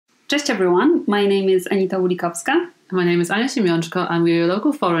Cześć everyone, my name is Anita Wulikowska. My name is Ania Siemionczko and we are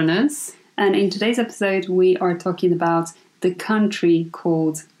local foreigners. And in today's episode we are talking about the country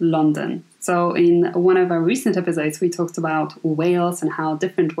called London. So in one of our recent episodes we talked about Wales and how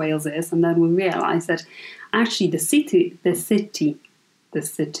different Wales is, and then we realized that actually the city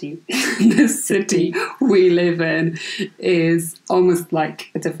we live in is almost like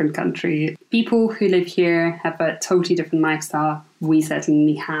a different country. People who live here have a totally different lifestyle. We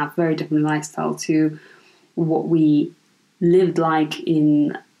certainly have very different lifestyle to what we lived like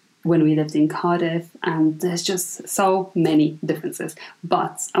when we lived in Cardiff, and there's just so many differences.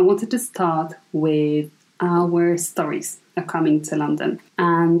 But I wanted to start with our stories of coming to London.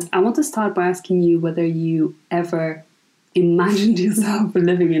 And I want to start by asking you whether you ever imagined yourself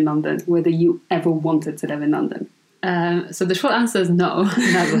living in London, whether you ever wanted to live in London. So the short answer is no,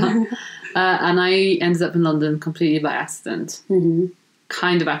 never. And I ended up in London completely by accident. Mm-hmm.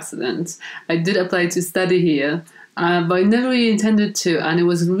 Kind of accident. I did apply to study here, but I never really intended to. And it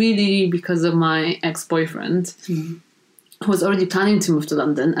was really because of my ex-boyfriend, Mm-hmm. who was already planning to move to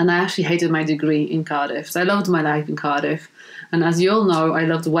London. And I actually hated my degree in Cardiff. So I loved my life in Cardiff. And as you all know, I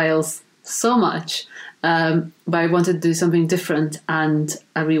loved Wales so much. But I wanted to do something different, and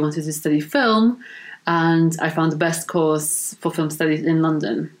I really wanted to study film, and I found the best course for film studies in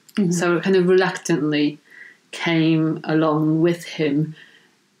London. Mm-hmm. So I kind of reluctantly came along with him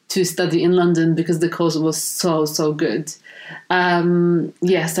to study in London because the course was so good.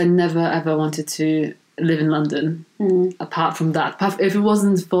 Yes, I never ever wanted to live in London. Apart from that. If it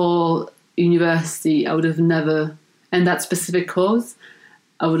wasn't for university, I would have never, and that specific course,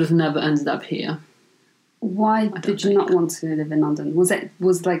 I would have never ended up here. Why did you not want to live in London? Was there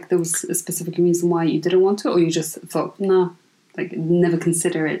was a specific reason why you didn't want to, or you just thought, no, never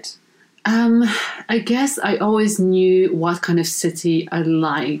consider it? I guess I always knew what kind of city I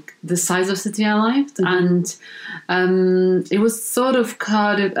liked, the size of city I liked, and it was sort of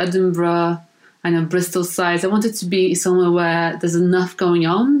Cardiff, Edinburgh, and Bristol size. I wanted to be somewhere where there's enough going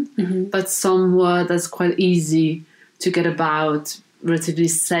on, but somewhere that's quite easy to get about, relatively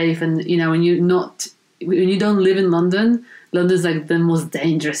safe, and when you don't live in London, London's like the most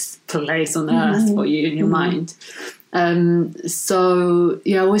dangerous place on earth for you in your mind. So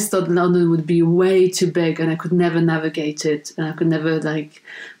I always thought London would be way too big and I could never navigate it, and I could never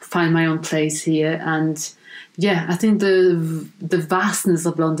find my own place here. And I think the vastness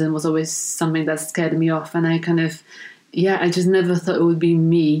of London was always something that scared me off, and I I just never thought it would be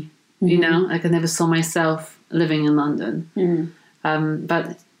me. I never saw myself living in London.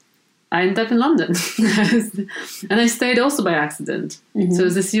 But I ended up in London. And I stayed also by accident. So it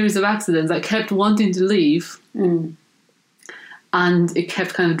was a series of accidents. I kept wanting to leave. And it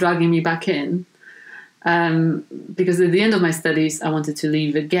kept kind of dragging me back in. Because at the end of my studies, I wanted to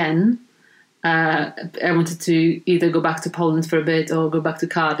leave again. I wanted to either go back to Poland for a bit or go back to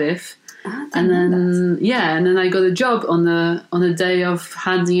Cardiff. And then I got a job on the day of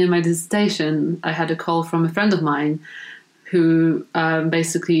handing in my dissertation. I had a call from a friend of mine who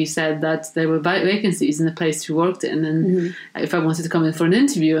basically said that there were vacancies in the place she worked in, and if I wanted to come in for an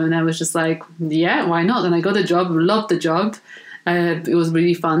interview, and I was just like, yeah, why not? And I got a job, loved the job. It was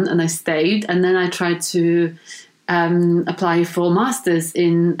really fun, and I stayed. And then I tried to apply for a master's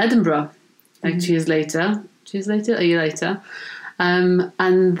in Edinburgh, a year later.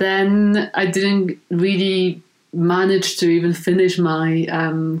 And then I didn't really manage to even finish my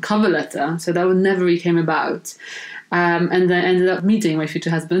cover letter, so that one never really came about. And then I ended up meeting my future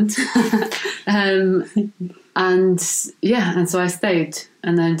husband. And so I stayed,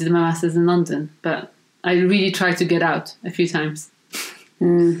 and then did my master's in London. But I really tried to get out a few times.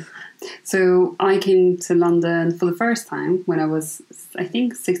 So I came to London for the first time when I was, I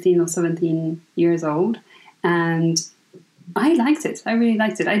think, 16 or 17 years old. And I liked it. I really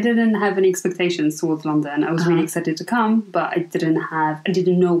liked it. I didn't have any expectations towards London. I was really excited to come, but I didn't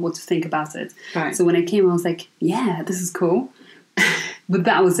know what to think about it. Right. So when I came, I was like, yeah, this is cool. But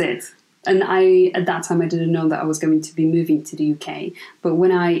that was it. And at that time, I didn't know that I was going to be moving to the UK. But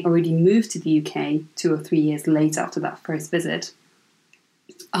when I already moved to the UK 2 or 3 years later after that first visit,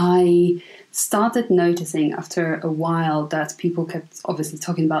 I started noticing after a while that people kept obviously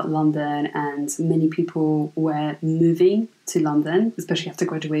talking about London, and many people were moving to London, especially after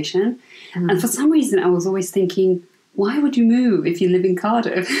graduation. And for some reason, I was always thinking, why would you move if you live in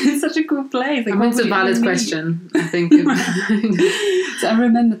Cardiff? It's such a cool place. It's a valid question, I think. So I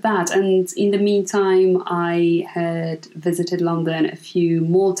remember that. And in the meantime, I had visited London a few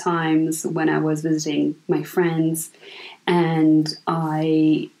more times when I was visiting my friends. And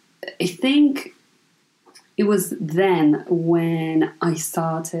I think it was then when I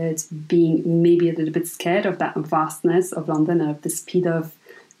started being maybe a little bit scared of that vastness of London and of the speed of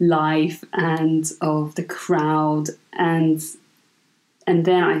life and of the crowd. And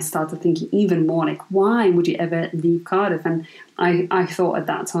then I started thinking even more like, why would you ever leave Cardiff? And I thought at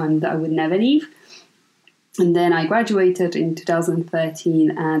that time that I would never leave. And then I graduated in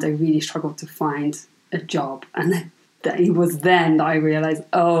 2013 and I really struggled to find a job. And it was then that I realized,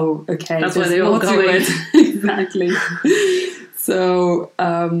 oh, okay, that's where they all go. Exactly. So,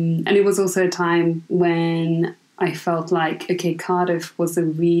 and it was also a time when I felt like, okay, Cardiff was a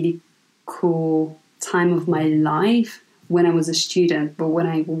really cool time of my life when I was a student, but when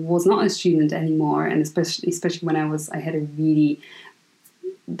I was not a student anymore, and especially when I had a really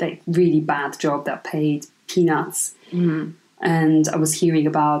bad job that paid peanuts, and I was hearing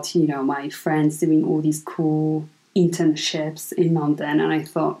about, my friends doing all these cool internships in London, and I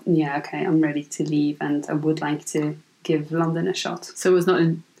thought, yeah, okay, I'm ready to leave, and I would like to give London a shot. So it was not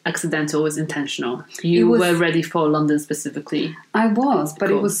accidental, it was intentional. You were ready for London specifically. I was, but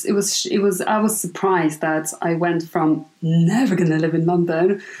cool. it was I was surprised that I went from never gonna live in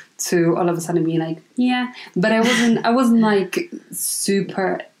London to all of a sudden being like, yeah, but I wasn't like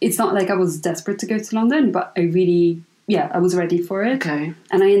super, it's not like I was desperate to go to London, but I was ready for it. Okay.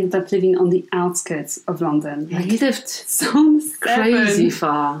 And I ended up living on the outskirts of London. Yeah, you lived Zone 7, crazy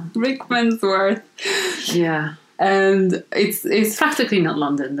far. Rickmansworth. Yeah. And it's practically not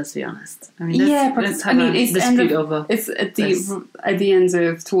London, let's be honest. I mean, it's at the end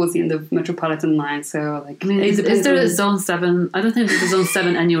of towards the end of Metropolitan Line. So like, is there a Zone 7? I don't think there's a Zone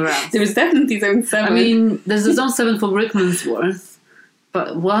 7 anywhere else. There is definitely Zone 7. I mean, there's a Zone 7 for Rickmansworth,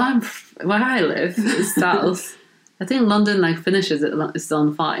 but where I live is south. I think London finishes at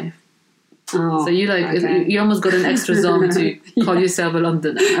Zone 5. Oh, so you almost got an extra zone to call yourself a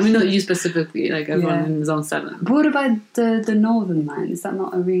Londoner. I mean, not you specifically, like everyone in Zone 7. But what about the Northern Line? Is that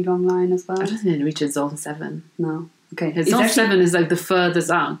not a really long line as well? I don't think it reaches Zone 7. No. Okay. Zone 7 is like the furthest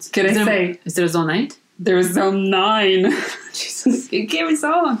out. Is there a Zone 8? There is Zone 9. Jesus, it carries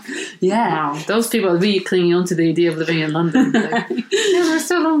on. Yeah. Wow. Those people are really clinging on to the idea of living in London. Like, yeah, we're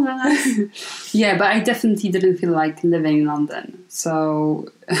so long, guys. Yeah, but I definitely didn't feel like living in London.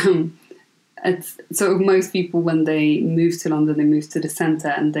 So... so most people, when they move to London, they move to the centre,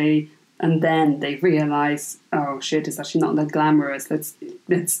 and then they realise, oh shit, it's actually not that glamorous. Let's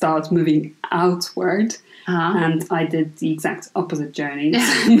start moving outward. And I did the exact opposite journey.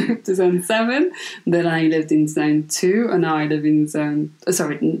 I moved to Zone 7, then I lived in Zone 2, and now I live in then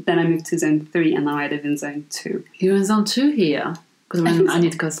I moved to Zone 3, and now I live in Zone 2. You're in Zone 2 here? Because I'm in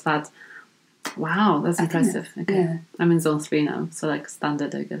Anitkospad. Wow, that's impressive. Okay. Yeah. I'm in Zone 3 now, so like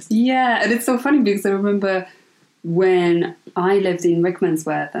standard, I guess. Yeah, and it's so funny because I remember when I lived in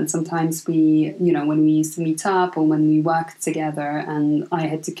Rickmansworth, and sometimes when we used to meet up or when we worked together, and I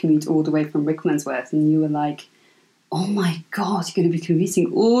had to commute all the way from Rickmansworth, and you were like, oh my God, you're going to be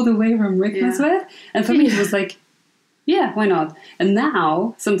commuting all the way from Rickmansworth? Yeah. And for me, it was like, yeah, why not? And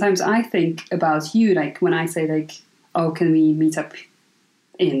now, sometimes I think about you, like when I say like, oh, can we meet up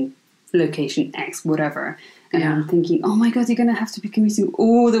in location X, whatever. And I'm thinking, oh my God, you're going to have to be commuting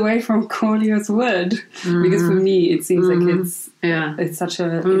all the way from Collier's Wood. Because for me, it seems like it's such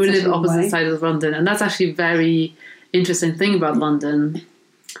a... We live opposite side of London. And that's actually a very interesting thing about London.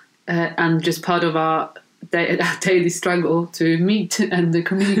 And just part of our daily struggle to meet and to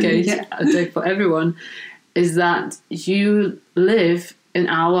communicate for everyone is that you live an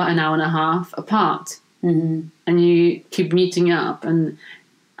hour and a half apart. Mm-hmm. And you keep meeting up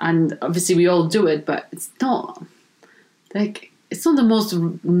and obviously we all do it, but it's not the most,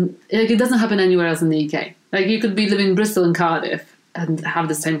 it doesn't happen anywhere else in the UK. Like you could be living in Bristol and Cardiff and have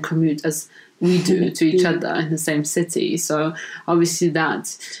the same commute as we do to each other in the same city. So obviously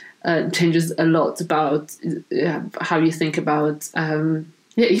that changes a lot about how you think about,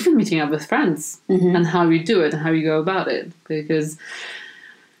 even meeting up with friends and how you do it and how you go about it. Because,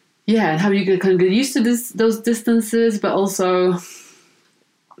 and how you kind of get used to those distances, but also...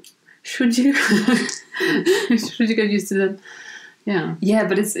 Should you get used to them? Yeah,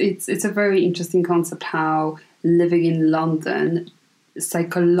 but it's a very interesting concept how living in London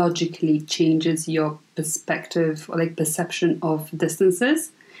psychologically changes your perspective or like perception of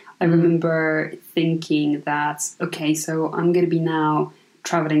distances. I remember thinking that, okay, so I'm going to be now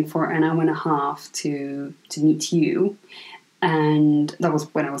traveling for an hour and a half to meet you, and that was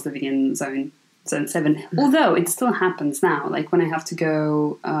when I was living in Zone 7. Although it still happens now. Like when I have to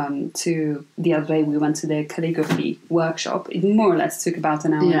go to the other day, we went to the calligraphy workshop. It more or less took about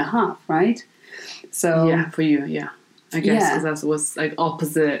an hour and a half, right? So for you, I guess because that was like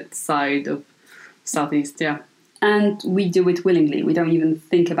opposite side of Southeast, yeah. And we do it willingly. We don't even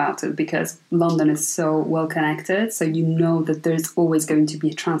think about it because London is so well connected. So you know that there's always going to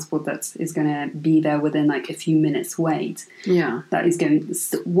be a transport that is going to be there within like a few minutes wait. Yeah. That is going,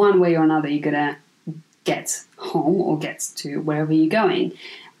 one way or another, you're going to get home or get to wherever you're going.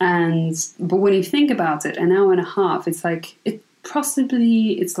 But when you think about it, an hour and a half, it's like,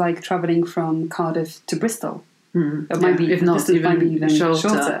 it's like traveling from Cardiff to Bristol. It might be, if not even shorter,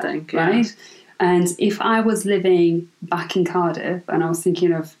 I think. Yeah. Right? And if I was living back in Cardiff and I was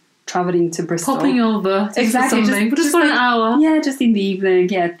thinking of travelling to Bristol... Popping over exactly, for something, just for an hour. Yeah, just in the evening,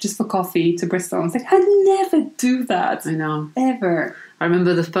 just for coffee to Bristol. I was like, I'd never do that. I know. Ever. I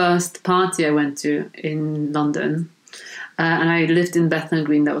remember the first party I went to in London, and I lived in Bethnal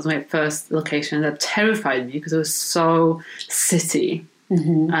Green. That was my first location. That terrified me because it was so city.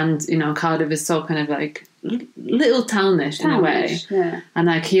 Mm-hmm. And, Cardiff is so kind of like little townish in a way. Yeah. And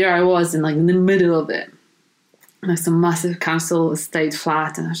like here I was in the middle of it. Like some massive council estate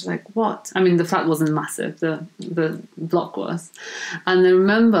flat, and I was like, what? I mean, the flat wasn't massive, the block was. And I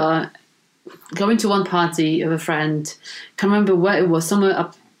remember going to one party of a friend, can't remember where it was, somewhere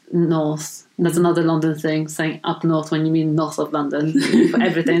up north. That's another London thing, saying up north when you mean north of London for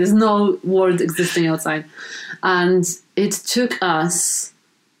everything. There's no word existing outside. And it took us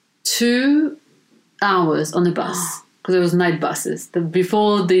 2 hours on the bus, because there was night buses,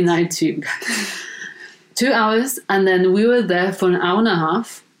 before the night tube. 2 hours, and then we were there for an hour and a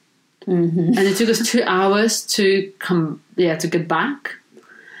half. Mm-hmm. And it took us 2 hours to get back.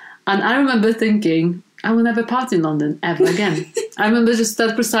 And I remember thinking, I will never party in London ever again. I remember just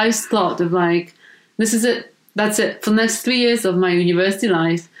that precise thought of like, this is it. That's it. For the next 3 years of my university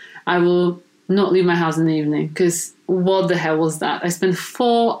life, I will not leave my house in the evening, because what the hell was that? I spent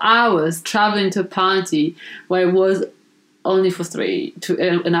 4 hours traveling to a party where it was only for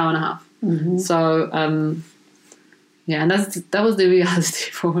an hour and a half. Mm-hmm. So, and that was the reality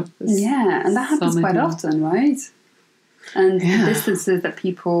for us. Yeah, and that happens quite often, right? And the distances that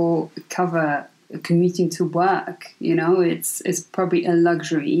people cover commuting to work, it's probably a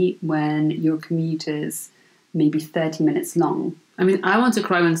luxury when your commute is maybe 30 minutes long. I mean, I want to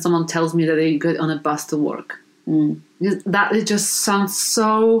cry when someone tells me that they get on a bus to work. That it just sounds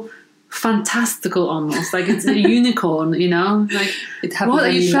so fantastical, almost like it's a unicorn, like what, are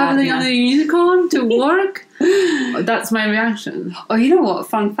you traveling on a unicorn to work? That's my reaction. Oh, you know what,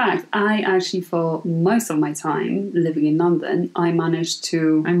 fun fact, I actually, for most of my time living in London, I managed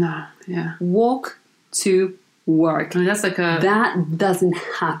to walk to work. I mean, that's that doesn't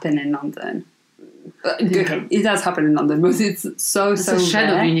happen in London. Okay, it does happen in London, but it's so a shed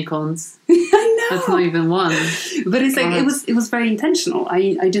of unicorns. I know. That's not even one. But it's like it was very intentional.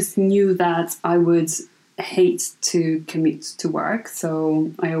 I just knew that I would hate to commute to work,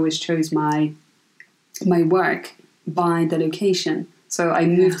 so I always chose my work by the location. So I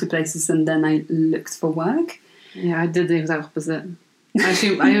moved to places and then I looked for work. Yeah, I did the exact opposite.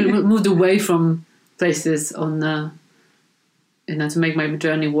 Actually, I moved away from places on to make my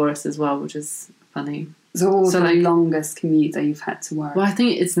journey worse as well, which is funny. So what was the longest commute that you've had to work? Well, I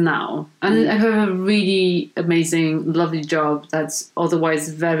think it's now. And I have a really amazing, lovely job that's otherwise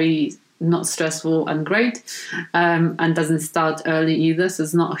very not stressful and great, and doesn't start early either, so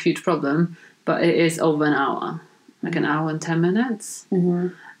it's not a huge problem, but it is over an hour, like an hour and 10 minutes.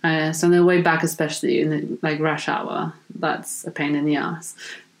 Mm-hmm. So on the way back, especially in rush hour, that's a pain in the ass.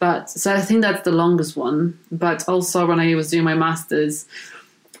 So I think that's the longest one. But also when I was doing my master's,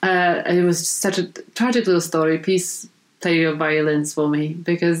 it was such a tragic little story. Please play your violins for me,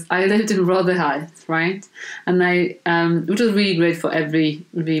 because I lived in Rotherhithe, right? And which was really great for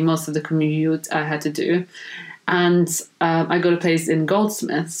most of the commute I had to do. And I got a place in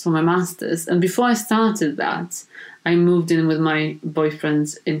Goldsmiths for my master's. And before I started that, I moved in with my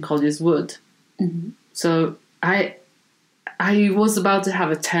boyfriend in Colliers Wood. Mm-hmm. So I was about to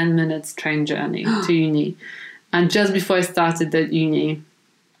have a 10 minutes train journey to uni. And just before I started that uni,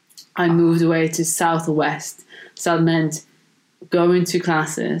 I moved away to southwest. So that meant going to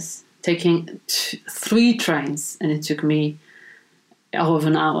classes, taking 3 trains, and it took me over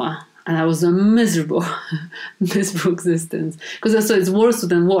an hour. And I was a miserable existence. Because also it's worse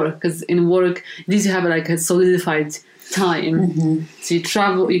than work, because in work, at least you have a solidified time. Mm-hmm. So you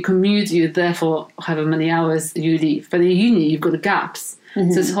travel, you commute, you therefore however many hours you leave. But in uni, you've got gaps.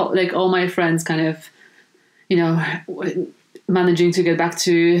 Mm-hmm. So it's all my friends kind of, managing to get back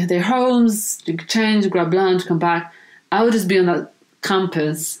to their homes, to change, grab lunch, come back. I would just be on that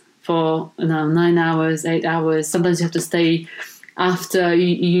campus for 9 hours, 8 hours. Sometimes you have to stay after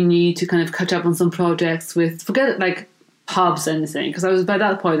uni to kind of catch up on some projects forget pubs or anything. Because by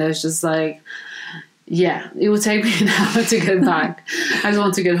that point, I was just Yeah, it would take me an hour to get back. I just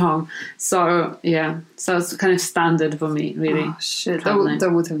want to get home. So, yeah. So it's kind of standard for me, really. Oh, shit. traveling.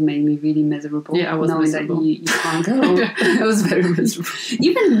 That would have made me really miserable. Yeah, I was knowing miserable. that you can't go. I was very miserable.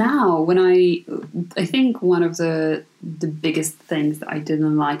 Even now, when I think one of the biggest things that I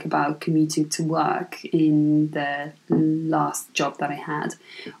didn't like about commuting to work in the last job that I had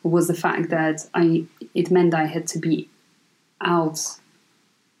was the fact that it meant I had to be out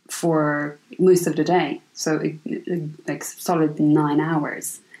for most of the day, so like solid 9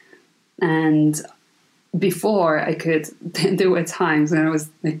 hours. And before I could, there were times when I was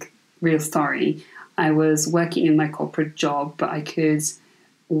like, real story, I was working in my corporate job, but I could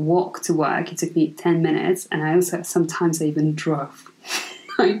walk to work. It took me 10 minutes, and I also sometimes I even drove.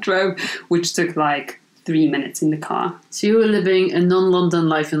 I drove, which took like 3 minutes in the car. So you were living a non-London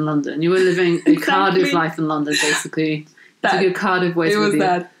life in London. You were living a Exactly. Cardiff life in London, basically. Took your Cardiff ways It with was you.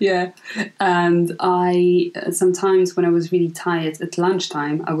 that, yeah. And I sometimes when I was really tired at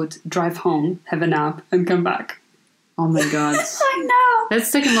lunchtime, I would drive home, have a nap, and come back. Oh my god. I know. Let's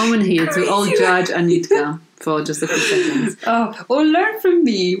take a moment here to all Crazy. judge Anitka for just a few seconds. Oh, or learn from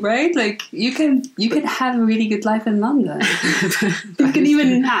me, right? Like you can have a really good life in London. You can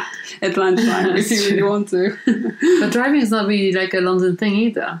even nap at lunchtime if you really want to. But driving is not really like a London thing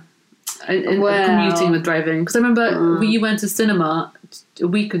either. Well, commuting with driving. Because I remember we went to cinema a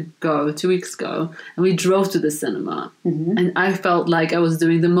week ago, 2 weeks ago, and we drove to the cinema. Mm-hmm. And I felt like I was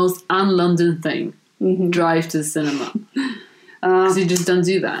doing the most un-London thing. Mm-hmm. Drive to the cinema. Because you just don't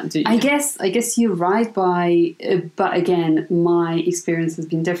do that, do you? I guess you're right. But again, my experience has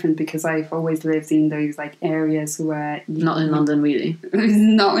been different because I've always lived in those like areas where Not in London, really.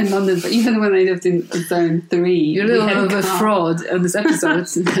 not in London, but even when I lived in Zone 3, You're a we little had bit of a car. fraud on this episode.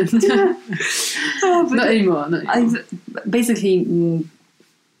 Oh, but Not anymore. Not anymore. basically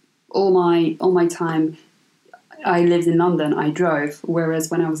all my time I lived in London, I drove, whereas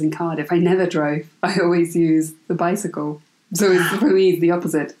when I was in Cardiff I never drove. I always used the bicycle. So for me it's the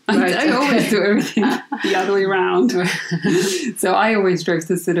opposite. Right, I always okay. do everything the other way around. So I always drove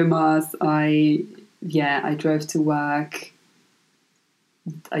to cinemas. I drove to work.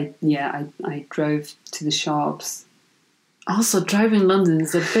 I drove to the shops. Also, driving London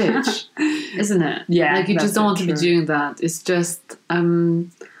is a bitch, isn't it? Yeah, like you that's just don't want to be true. doing that. It's just,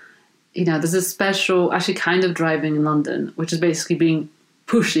 there's a special, actually, kind of driving in London, which is basically being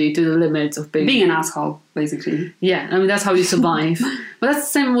pushy to the limits of Being an asshole, basically. Yeah, I mean that's how you survive. But that's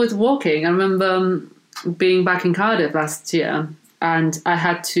the same with walking. I remember being back in Cardiff last year, and I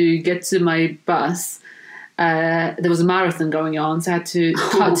had to get to my bus. There was a marathon going on, so I had to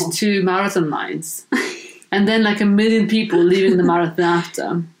cut 2 marathon lines. And then like 1 million people leaving the marathon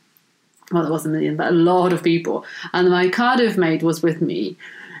after. Well, there wasn't 1 million, but a lot of people. And my Cardiff mate was with me.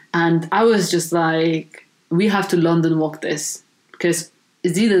 And I was just like, we have to London walk this. Because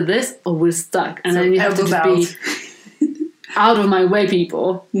it's either this or we're stuck. And So then you have to just elbows be out of my way,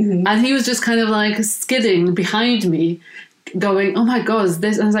 people. Mhm. And he was just kind of like skidding behind me, going, oh my god,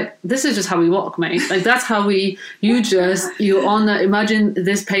 this. And I was like, this is just how we walk, mate. Like that's how you're on imagine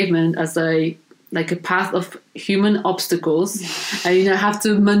this pavement as a path of human obstacles, and you have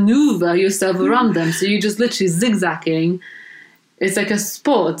to maneuver yourself around them. So you're just literally zigzagging. It's like a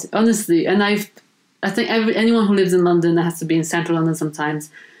sport, honestly. And I think anyone who lives in London, that has to be in central London sometimes,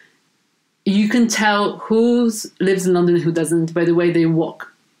 you can tell who lives in London and who doesn't by the way they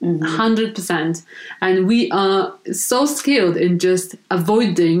walk. 100%. And we are so skilled in just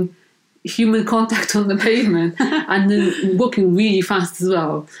avoiding human contact on the pavement and then walking really fast as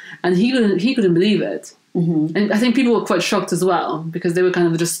well. And he couldn't believe it. Mm-hmm. And I think people were quite shocked as well because they were kind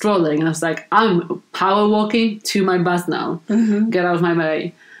of just strolling. And I was like, I'm power walking to my bus now. Mm-hmm. Get out of my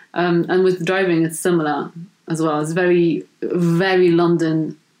way. And with driving, it's similar as well. It's very, very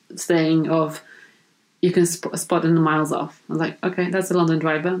London thing of you can spot in the miles off. I was like, okay, that's a London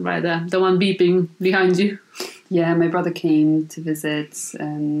driver right there. The one beeping behind you. Yeah, my brother came to visit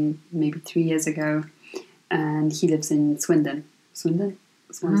maybe 3 years ago, and he lives in Swindon. Swindon?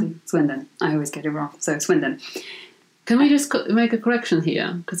 Swansea? Mm-hmm. Swindon. I always get it wrong. So Swindon. Can we just make a correction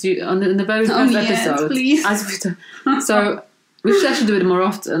here? Because in the very first yes, episode, please. So we should actually do it more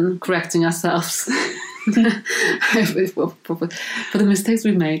often, correcting ourselves for the mistakes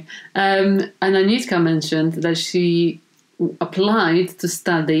we made. And Anitka mentioned that she applied to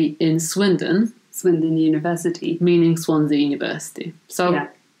study in Swindon, Swindon University. meaning Swansea University. So Yeah.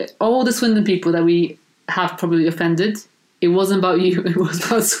 all the Swindon people that we have probably offended, it wasn't about you, it was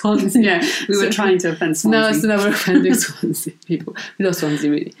about Swansea. Yeah, we were trying to offend Swansea. No, it's never offending Swansea people. We love Swansea,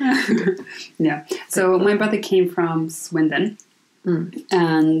 really. Yeah. So my brother came from Swindon,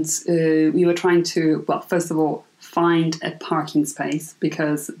 And we were trying to, well, first of all, find a parking space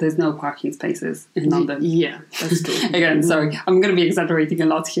because there's no parking spaces in London. Yeah, that's true. Again, sorry, I'm going to be exaggerating a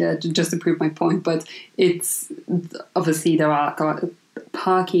lot here just to prove my point, but it's obviously there are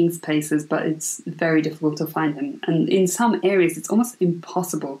parking spaces, but it's very difficult to find them. And in some areas, it's almost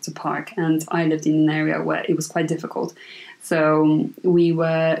impossible to park. And I lived in an area where it was quite difficult. So we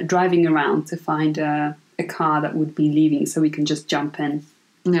were driving around to find a car that would be leaving so we can just jump in.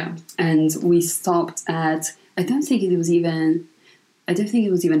 Yeah. And we stopped at, I don't think it was even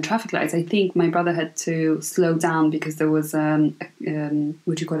traffic lights. I think my brother had to slow down because there was, what do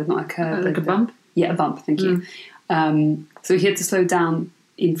you call it, not a curb. Like a bump? Yeah, a bump, thank you. So he had to slow down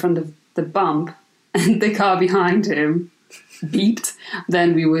in front of the bump and the car behind him beeped.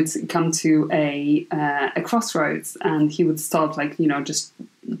 Then we would come to a crossroads and he would stop, like, you know, just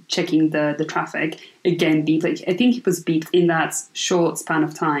checking the traffic. Again, beep. Like, I think it was beeped in that short span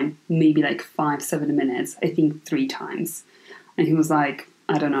of time, maybe like 5-7 minutes, I think 3 times. And he was like,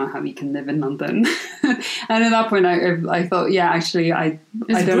 I don't know how we can live in London. And at that point, I thought, yeah, actually, I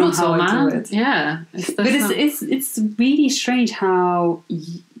don't know how I do it. Yeah, but it's really strange how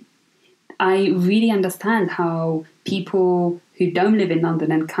I really understand how people who don't live in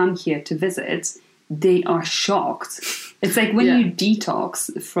London and come here to visit, they are shocked. It's like when you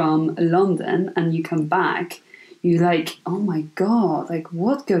detox from London and you come back, you're like, oh my God, like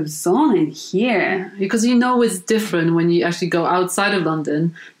what goes on in here? Because you know it's different when you actually go outside of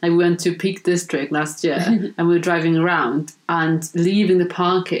London. Like we went to Peak District last year and we were driving around and leaving the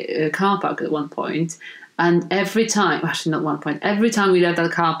car park at one point. And every time, actually not one point, every time we left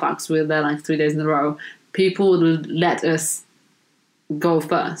that car park, so we were there like 3 days in a row, people would let us go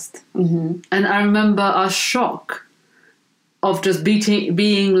first. Mm-hmm. And I remember our shock of just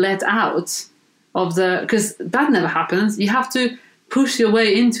being let out of because that never happens. You have to push your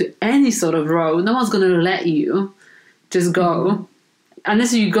way into any sort of road. No one's going to let you just go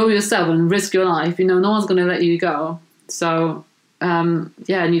unless you go yourself and risk your life. You know, no one's going to let you go. So and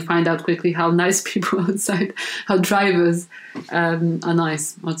you find out quickly how nice people outside, how drivers are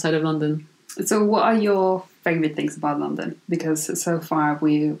nice outside of London. So what are your favourite things about London? Because so far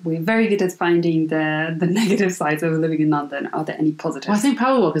we're very good at finding the negative sides of living in London. Are there any positives? Well, I think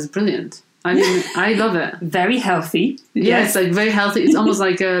Powerwalk is brilliant. I mean, I love it. Very healthy. Yeah, it's like very healthy. It's almost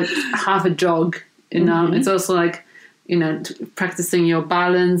like half a jog, you know. Mm-hmm. It's also like, you know, practicing your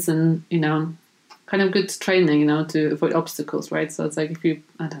balance and, you know, kind of good training, you know, to avoid obstacles, right? So it's like if you,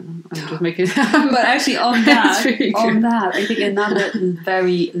 I don't know, I'm just making But actually on that, really I think another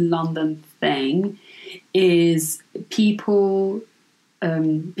very London thing is people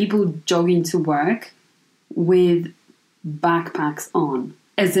jogging to work with backpacks on.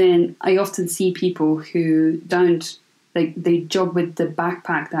 As in, I often see people who don't, like, they jog with the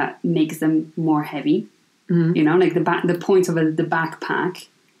backpack that makes them more heavy. Mm-hmm. You know, like the point of the backpack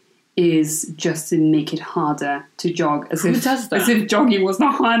is just to make it harder to jog. As if jogging was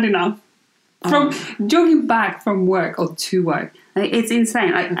not hard enough. From jogging back from work or to work. Like, it's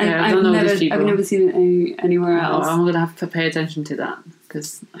insane. I've never seen it anywhere else. I'm going to have to pay attention to that.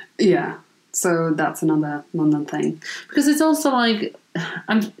 Cause, yeah. So that's another London thing. Because it's also like,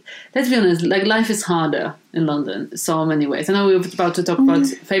 let's be honest, like life is harder in London so many ways. I know we were about to talk about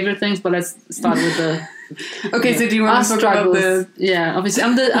favourite things, but let's start with the... Okay, so do you want to talk struggles. About the... Yeah, obviously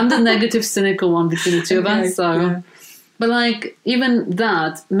I'm the negative, cynical one between the two of us. So, yeah. But like even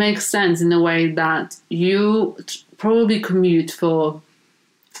that makes sense in a way that you probably commute for.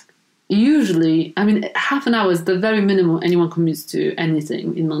 Usually, I mean, half an hour is the very minimum anyone commutes to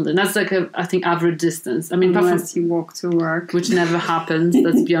anything in London. That's like I think average distance. I mean, unless you walk to work, which never happens.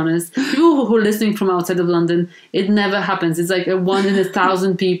 Let's be honest. People who are listening from outside of London, it never happens. It's like a 1 in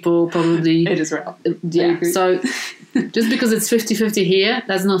 1,000 people probably. It is real. Yeah. So just because it's 50-50 here,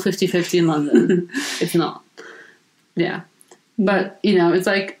 that's not 50-50 in London. It's not. Yeah. But, you know, it's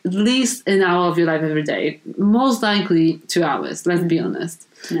like at least an hour of your life every day. Most likely 2 hours, let's be honest.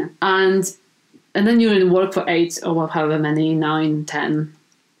 Yeah. And then you're in work for 8 or however many, 9, 10.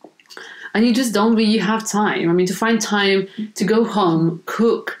 And you just don't really have time. I mean, to find time to go home,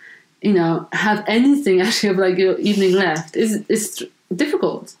 cook, you know, have anything actually of like your evening left is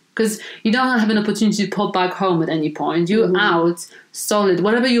difficult. Because you don't have an opportunity to pop back home at any point. You're out, solid.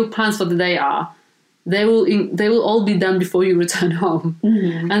 Whatever your plans for the day are, they will all be done before you return home.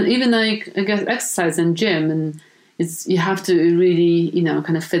 Mm-hmm. And even like, I guess, exercise and gym, and you have to really, you know,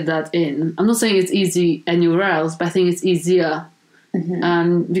 kind of fit that in. I'm not saying it's easy anywhere else, but I think it's easier.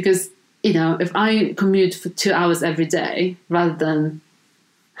 Mm-hmm. Because, you know, if I commute for 2 hours every day rather than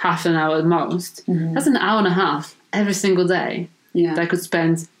half an hour at most, that's an hour and a half every single day. Yeah. that I could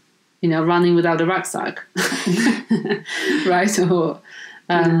spend, running without a rucksack, right? Or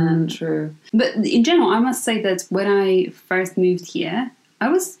true. But in general, I must say that when I first moved here, I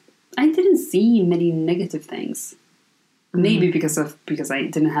didn't see many negative things. Maybe because I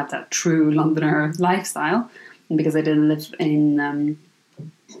didn't have that true Londoner lifestyle, and because I didn't live in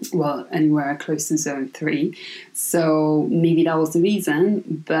anywhere close to Zone 3. So maybe that was the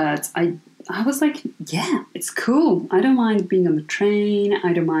reason. But I was like, yeah, it's cool. I don't mind being on the train.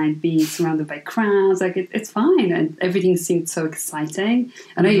 I don't mind being surrounded by crowds. Like, it's fine. And everything seemed so exciting.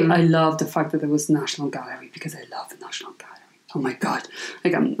 And I love the fact that there was National Gallery, because I love the National Gallery. Oh my God.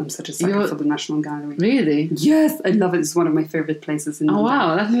 Like, I'm such a sucker for the National Gallery. Really? Yes, I love it. It's one of my favorite places in London. Oh,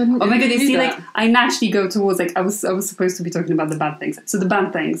 wow. Oh my God, you see, like, I naturally go towards, like, I was supposed to be talking about the bad things. So the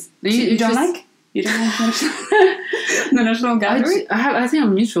bad things. You don't like? You don't like the National Gallery? I think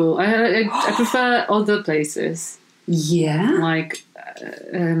I'm neutral. I prefer other places. Yeah? Like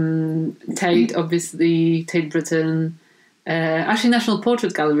Tate, obviously, Tate Britain. Actually, National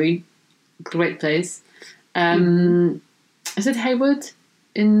Portrait Gallery. Great place. Is it Hayward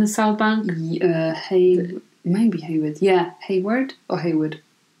in the South Bank? Maybe Hayward. Yeah, Hayward or Haywood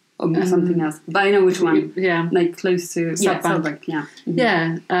or something else. But I know which one. Yeah, like close to South Bank. Yeah,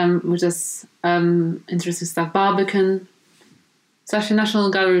 which is interesting stuff. Barbican. So actually, National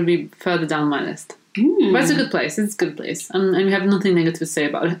Gallery would be further down my list. But it's a good place. It's a good place, and we have nothing negative to say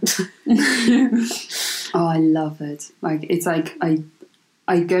about it. Oh, I love it. Like, it's like I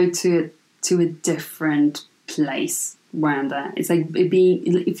go to a different place where I'm there. It's like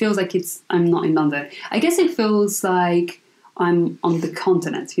it feels like I'm not in London. I guess it feels like I'm on the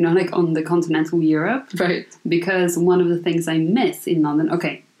continent, like on the continental Europe. Right. Because one of the things I miss in London,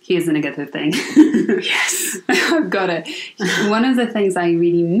 okay, here's the negative thing. Yes. I've got it. One of the things I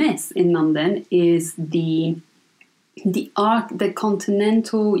really miss in London is the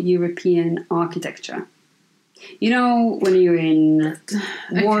continental European architecture. When you're in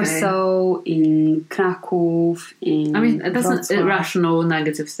Warsaw, in Krakow, in that's Wrocław, an irrational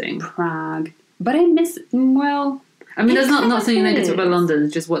negative thing. Prague. But I miss, there's not something negative about London,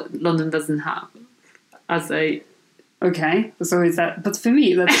 it's just what London doesn't have as a... Okay, so is that... But for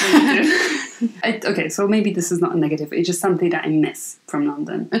me, that's negative. Okay, so maybe this is not a negative. It's just something that I miss from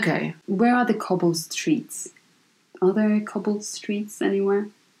London. Okay. Where are the cobbled streets? Are there cobbled streets anywhere?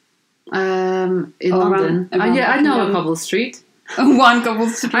 In London. I know a cobble street. One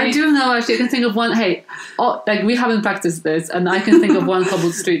cobbled street. I do know, actually. I can think of one. Hey, like, we haven't practiced this, and I can think of one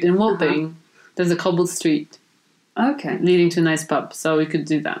cobbled street in Wapping. There's a cobbled street. Okay. Leading to a nice pub, so we could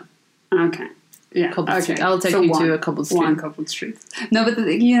do that. Okay. Yeah. Cobbled street. I'll take you to a cobbled street. One cobbled street. No, but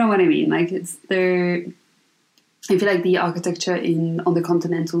you know what I mean. Like, it's there. I feel like the architecture on the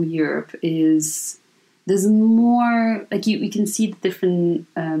continental Europe there's more, like, you can see the different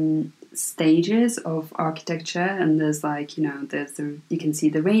stages of architecture, and there's like, you can see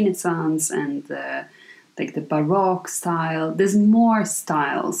the Renaissance and the Baroque style. There's more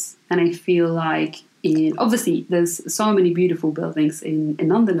styles, and I feel like obviously there's so many beautiful buildings in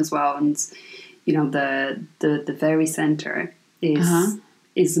London as well, and the very center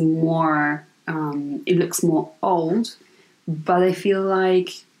is more it looks more old, but I feel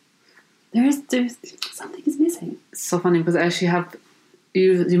like there's something is missing. It's so funny because I actually have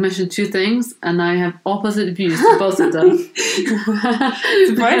you mentioned two things and I have opposite views to both of them.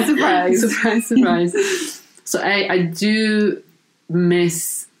 Surprise, surprise. Surprise, surprise. So I do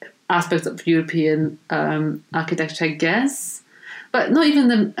miss aspects of European architecture, I guess, but not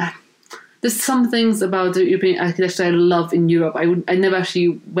even there's some things about the European architecture I love in Europe. I never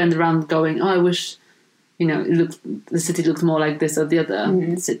actually went around going, oh, I wish the city looked more like this or the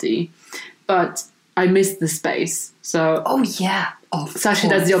other city, but I miss the space. So so actually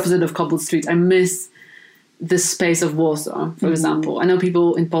that's the opposite of cobbled streets. I miss the space of Warsaw, for example. I know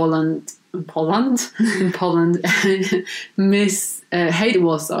people in Poland hate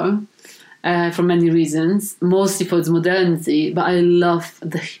Warsaw for many reasons, mostly for its modernity, but I love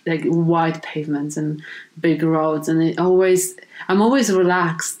the wide pavements and big roads, and I'm always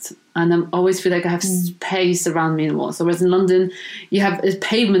relaxed, and I always feel like I have space around me in Warsaw. Whereas in London, you have a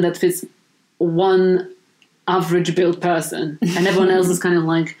pavement that fits one average built person, and everyone else is kind of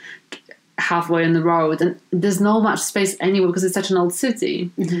like halfway on the road, and there's not much space anywhere because it's such an old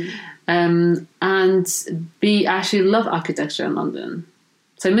city. And I actually love architecture in London.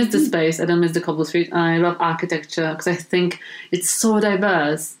 So I miss the space, I don't miss the cobble street, and I love architecture because I think it's so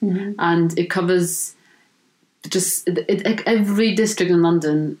diverse and it covers every district in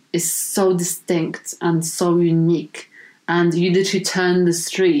London is so distinct and so unique, and you literally turn the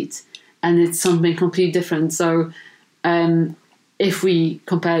street and it's something completely different. So if we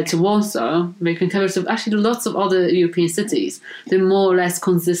compare it to Warsaw, we can compare it to actually lots of other European cities. They're more or less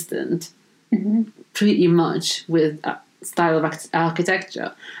consistent, pretty much with style of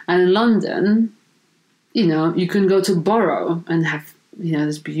architecture. And in London, you can go to Borough and have,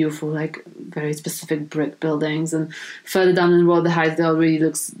 this beautiful, like, very specific brick buildings. And further down the road, the Hydesdale really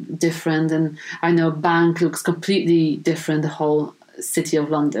looks different. And I know Bank looks completely different, the whole city of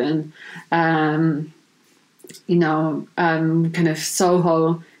London. Kind of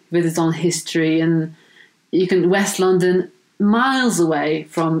Soho with its own history. And West London, miles away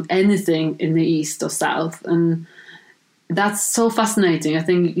from anything in the east or south. And that's so fascinating. I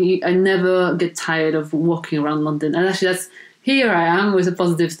think I never get tired of walking around London. And actually, here I am with a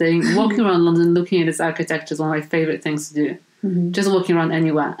positive thing. Walking around London, looking at its architecture is one of my favourite things to do. Just walking around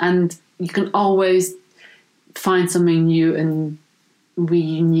anywhere. And you can always find something new and really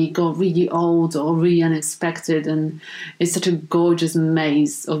unique or really old or really unexpected. And it's such a gorgeous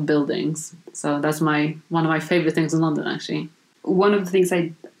maze of buildings. So that's one of my favourite things in London, actually. One of the things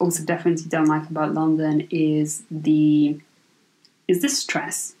I also definitely don't like about London is the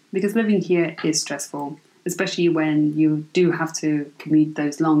stress, because living here is stressful, especially when you do have to commute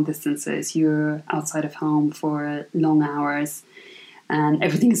those long distances. You're outside of home for long hours, and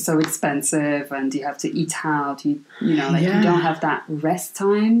everything is so expensive, and you have to eat out. You don't have that rest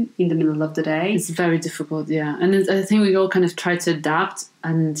time in the middle of the day. It's very difficult, yeah. And I think we all kind of try to adapt,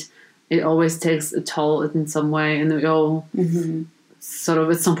 and it always takes a toll in some way, and we all sort of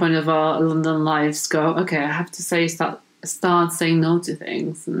at some point of our London lives go, okay, I have to start saying no to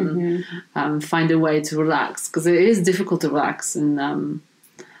things and find a way to relax, because it is difficult to relax in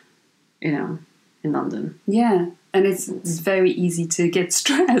London. Yeah, and it's very easy to get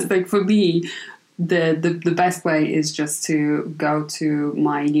stressed. Like for me, the best way is just to go to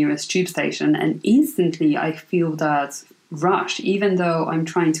my nearest tube station, and instantly I feel that rush, even though I'm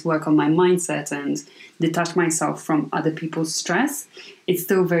trying to work on my mindset and detach myself from other people's stress. It's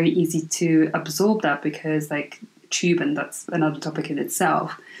still very easy to absorb that, because like tube, and that's another topic in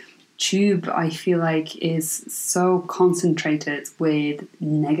itself, tube I feel like is so concentrated with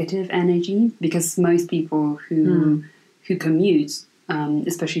negative energy, because most people who commute,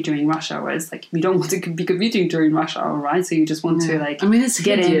 especially during rush hours, like you don't want to be commuting during rush hour, right? So you just want to it's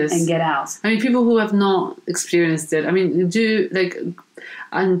get hideous. in and get out. I mean, people who have not experienced it,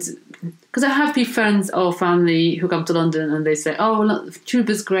 because I have friends or family who come to London and they say, oh, look, tube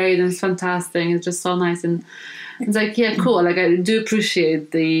is great and it's fantastic, it's just so nice. And it's like, yeah, cool. Like I do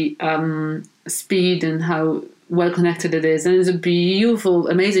appreciate the speed and how well connected it is, and it's a beautiful,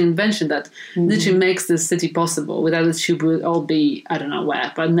 amazing invention that literally makes this city possible. Without the tube, we would all be, I don't know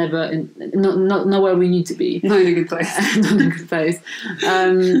where, but not where we need to be. Not in a good place. Not in a good place.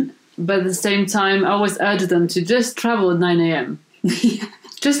 But at the same time, I always urge them to just travel at 9 a.m.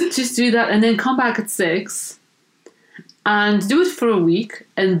 Just do that, and then come back at 6, and do it for a week,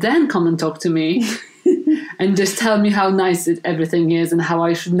 and then come and talk to me. And just tell me how nice everything is, and how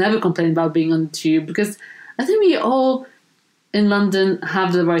I should never complain about being on the tube, because I think we all in London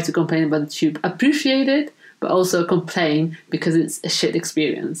have the right to complain about the tube, appreciate it, but also complain because it's a shit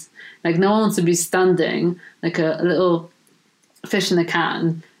experience. Like no one wants to be standing like a little fish in a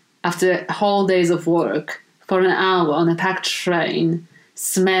can after whole days of work for an hour on a packed train,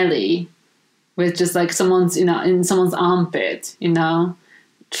 smelly, with just like someone's, in someone's armpit,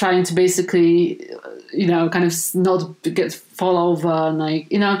 trying to basically, kind of not fall over and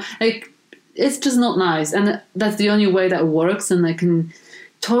it's just not nice. And that's the only way that works. And I can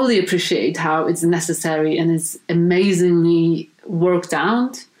totally appreciate how it's necessary and it's amazingly worked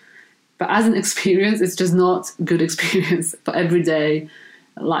out. But as an experience, it's just not a good experience for everyday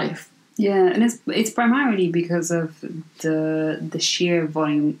life. Yeah, and it's primarily because of the sheer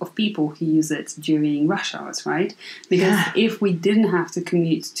volume of people who use it during rush hours, right? Because if we didn't have to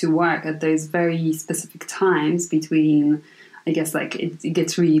commute to work at those very specific times between, I guess, like it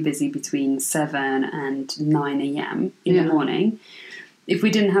gets really busy between 7 and 9 a.m. in the morning. If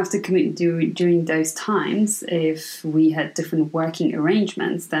we didn't have to commute during those times, if we had different working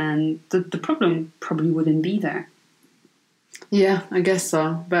arrangements, then the problem probably wouldn't be there. Yeah, I guess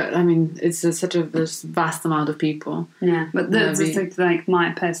so. But I mean, it's such a vast amount of people. Yeah, but that's like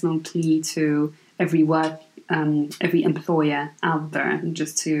my personal plea to every employer out there,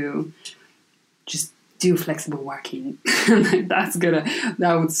 just do flexible working.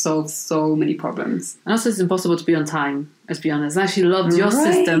 That would solve so many problems. And also, it's impossible to be on time. Let's be honest. I actually loved your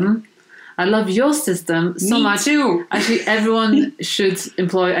system. I love your system so much. Me too. Actually, everyone should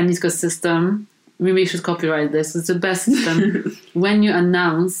employ Anitka's system. Maybe we should copyright this. It's the best system. When you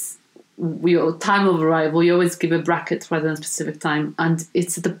announce your time of arrival, you always give a bracket rather than a specific time, and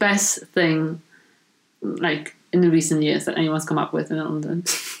it's the best thing, like in the recent years, that anyone's come up with in London.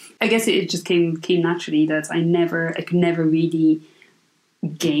 I guess it just came naturally that I could never really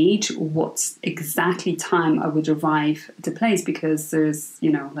gauge what exactly time I would arrive at the place, because there's,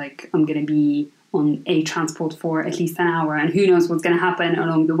 like, I'm going to be on a transport for at least an hour, and who knows what's going to happen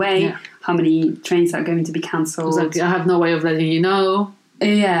along the way, how many trains are going to be cancelled. Exactly. I have no way of letting you know.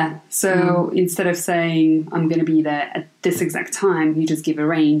 Yeah, so instead of saying I'm going to be there at this exact time, you just give a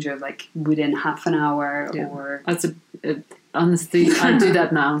range of like within half an hour or... Honestly, I do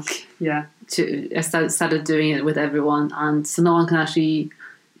that now. Yeah. I started doing it with everyone, and so no one can actually,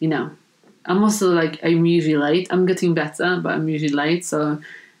 I'm also like, I'm usually late. I'm getting better, but I'm usually late, so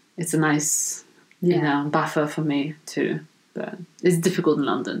it's a nice, buffer for me too. But it's difficult in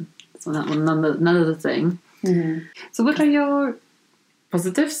London. So that's another thing. Mm-hmm. So what are your...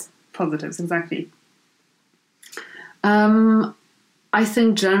 Positives? Positives, exactly. I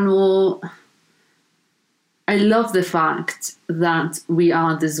think I love the fact that we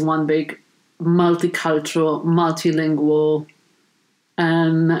are this one big multicultural, multilingual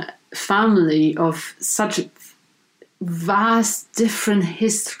family of such vast different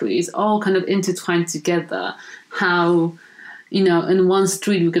histories, all kind of intertwined together. How, in one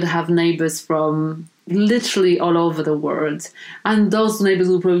street we could have neighbours from literally all over the world, and those neighbours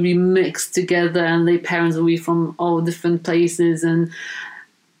will probably be mixed together, and their parents will be from all different places, and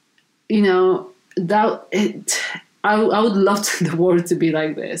I would love the world to be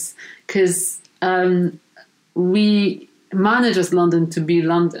like this, because we manage as London to be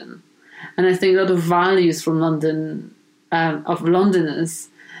London, and I think a lot of values from London, of Londoners,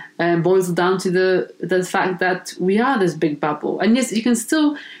 boils down to the fact that we are this big bubble. And yes, you can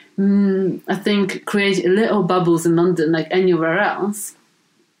still, I think, create little bubbles in London like anywhere else.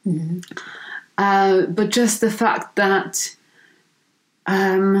 Mm-hmm. But just the fact that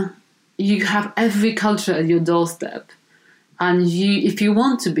you have every culture at your doorstep, and if you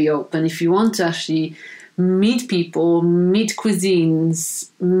want to be open, if you want to actually meet people, meet cuisines,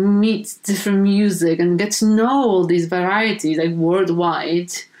 meet different music, and get to know all these varieties like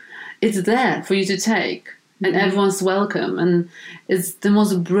worldwide, it's there for you to take. And everyone's welcome, and it's the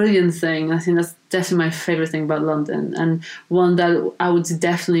most brilliant thing. I think that's definitely my favourite thing about London, and one that I would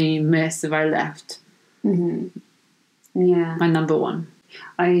definitely miss if I left. Mm-hmm. Yeah, my number one.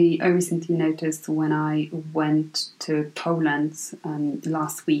 I recently noticed when I went to Poland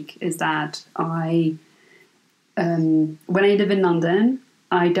last week is that when I live in London,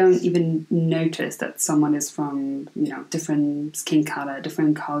 I don't even notice that someone is from different skin color,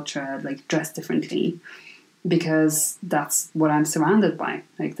 different culture, like dressed differently, because that's what I'm surrounded by.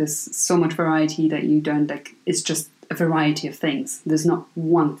 Like, there's so much variety that you don't like. It's just a variety of things. There's not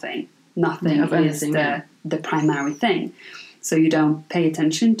one thing. Nothing is the primary thing. So you don't pay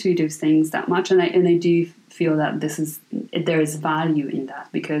attention to those things that much, and I do feel that there is value in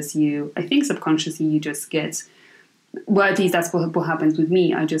that, because I think subconsciously you just get, well, at least that's what happens with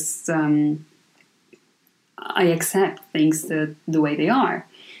me. I just I accept things the way they are.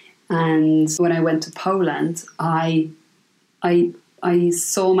 And when I went to Poland, I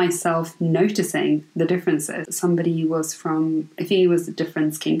saw myself noticing the differences. Somebody was from, I think it was a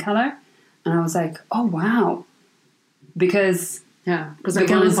different skin color, and I was like, oh wow. Because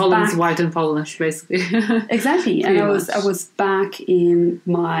everyone in Poland is white and Polish, basically. Exactly. And I was back in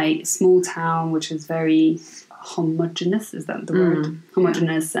my small town, which is very homogeneous. Is that the word?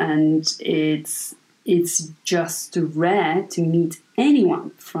 Homogeneous. Yeah. And it's just rare to meet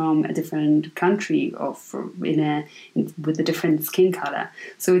anyone from a different country or with a different skin color.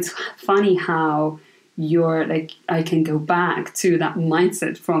 So it's funny how I can go back to that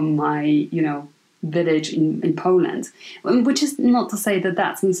mindset from my, village in Poland, which is not to say that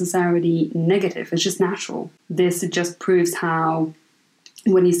that's necessarily negative. It's just natural. This just proves how,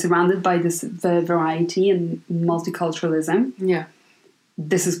 when you're surrounded by this variety and multiculturalism,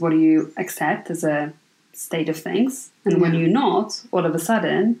 this is what you accept as a state of things. And when you're not, all of a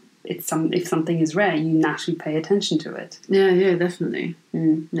sudden, if something is rare, you naturally pay attention to it. Yeah, definitely.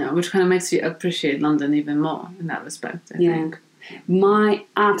 Which kind of makes you appreciate London even more in that respect, I think. My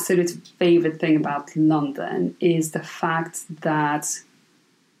absolute favourite thing about London is the fact that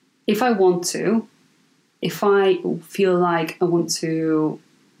if I feel like I want to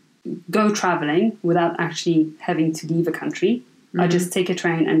go travelling without actually having to leave a country, I just take a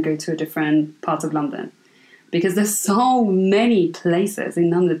train and go to a different part of London. because there's so many places in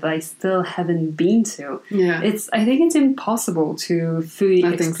London that I still haven't been to. Yeah. I think it's impossible to fully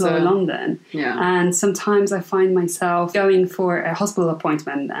I think explore so. London. Yeah. And sometimes I find myself going for a hospital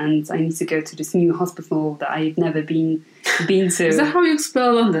appointment and I need to go to this new hospital that I've never been to. Is that how you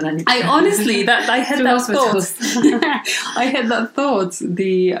explore London? I honestly, I had To that thought. hospitals. I had that thought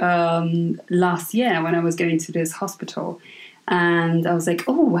the last year when I was going to this hospital. And I was like,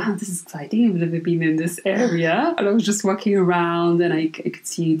 oh, wow, this is exciting. I've never been in this area. And I was just walking around and I could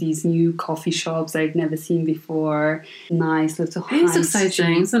see these new coffee shops I've never seen before. Nice little high It's exciting,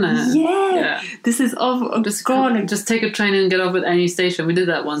 street. isn't it? Yeah. This is Just take a train and get off at any station. We did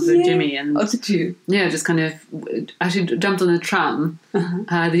that once with Jimmy. And oh, did you? yeah, just kind of actually jumped on a tram,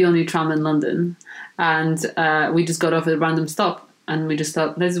 the only tram in London. And we just got off at a random stop. And we just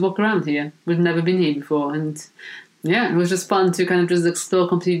thought, let's walk around here. We've never been here before. And yeah, it was just fun to kind of just explore a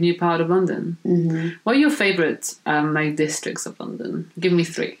completely new part of London. Mm-hmm. What are your favourite districts of London? Give me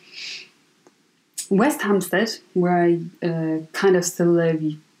 3. West Hampstead, where I kind of still live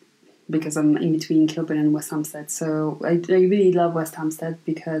because I'm in between Kilburn and West Hampstead. So I really love West Hampstead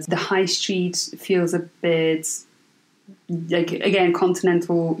because the high street feels a bit like, again,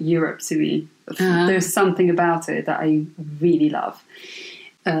 continental Europe to me. There's something about it that I really love.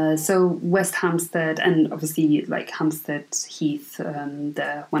 So West Hampstead, and obviously like Hampstead Heath,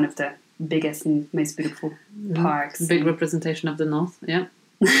 one of the biggest and most beautiful parks. Big representation of the north, yeah.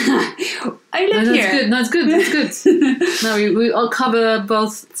 I live here. Good. No, it's good. It's good. No, we all cover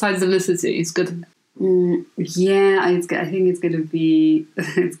both sides of the city. It's good. Yeah, I think it's gonna be.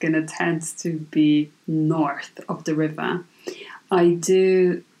 It's gonna tend to be north of the river. I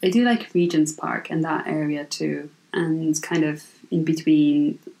do like Regent's Park and that area too, and kind of in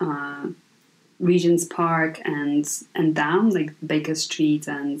between Regent's Park and down, like Baker Street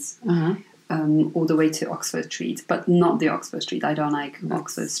and all the way to Oxford Street, but not the Oxford Street. I don't like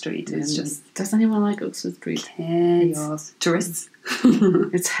Oxford Street. It's just... Does anyone like Oxford Street? Chaos. Tourists.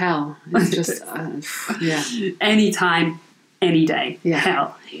 It's hell. It's just... yeah. Anytime, any day. Yeah.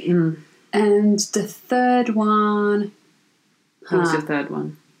 Hell. And the third one... What was your third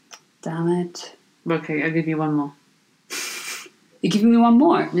one? Damn it. Okay, I'll give you one more. You're giving me one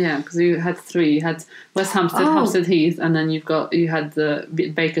more? Yeah, because you had 3. You had West Hampstead, Hampstead Heath, and then you had the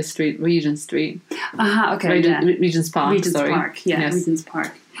Baker Street, Regent Street. Okay. Regent's Park, Regent's Park, yeah, yes. Regent's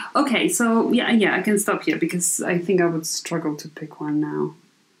Park. Okay, so yeah, I can stop here because I think I would struggle to pick one now.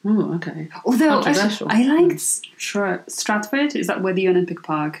 Oh, okay. Although, actually, I liked Stratford. Is that where the Olympic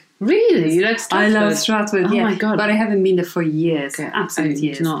Park? Really? You like Stratford? I love Stratford, yeah. Oh my God. But I haven't been there for years. Okay. Absolute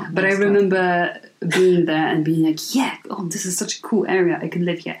years. But I remember being there and being like, yeah, this is such a cool area. I could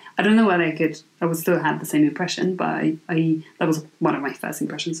live here. I don't know whether I would still have the same impression, but that was one of my first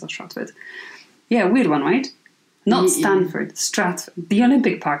impressions of Stratford. Yeah, weird one, right? Not Stanford, Stratford. The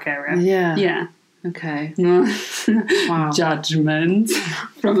Olympic Park area. Yeah. Yeah. Okay. Wow. Judgment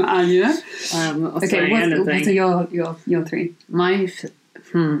from Anya. Okay, what are your 3? My...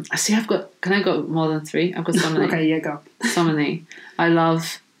 See, can I go more than 3? I've got so many. Okay, yeah, go. So many. I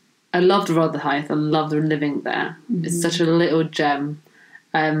loved Rotherhithe. I loved living there. Mm-hmm. It's such a little gem.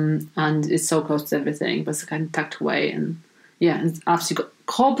 And it's so close to everything, but it's kind of tucked away. And yeah, it's absolutely got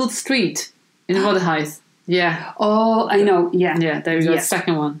Cobbled Street in Rotherhithe. Yeah. Oh, I know. Yeah. Yeah, there we go. Yes.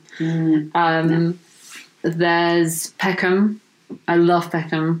 Second one. There's Peckham. I love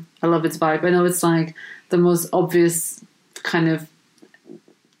Peckham. I love its vibe. I know it's like the most obvious kind of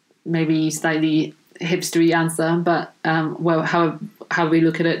maybe slightly hipstery answer, but how we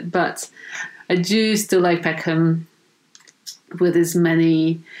look at it. But I do still like Peckham with its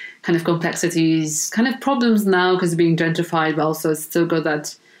many kind of complexities, kind of problems now because it's being gentrified, but also it's still got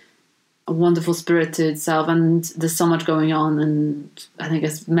that wonderful spirit to itself, and there's so much going on, and I think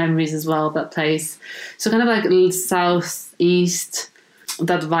it's memories as well of that place. So kind of like a little southeast,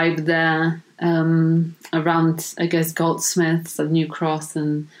 that vibe there, around I guess Goldsmiths and New Cross,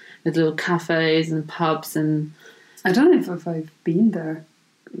 and with little cafes and pubs, and I don't know if I've been there.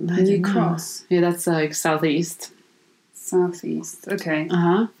 New Cross, yeah, that's like southeast. Southeast, okay.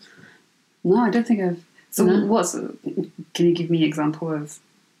 No, I don't think I've. So can you give me an example of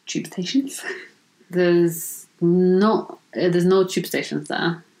tube stations? There's no tube stations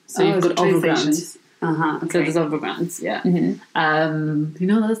there. So you've got overground. Okay. So there's overgrounds, yeah. Mm-hmm. You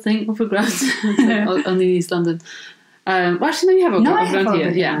know that thing, overground? Only in East London. Well, actually, no, you have overground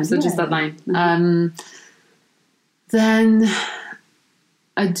here. Yeah, so just that line. Mm-hmm. Then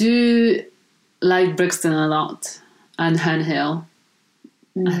I do like Brixton a lot, and Herne Hill,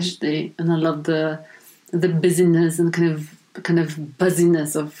 actually. And I love the busyness and kind of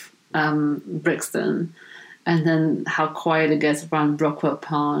buzziness of Brixton, and then how quiet it gets around Brockwell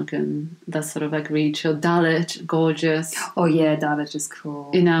Park and that sort of like really chill. Dulwich, gorgeous. Oh yeah, Dulwich is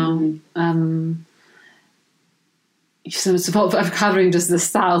cool. You know, so I'm covering just the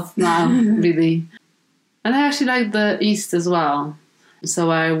south now, really. And I actually like the east as well. So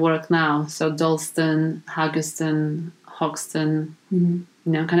where I work now, so Dalston, Haggerston, Hoxton, you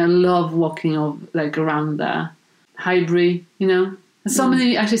know, kind of love walking like around there. Highbury, you know. There's so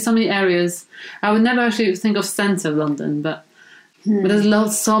many areas. I would never actually think of centre of London, but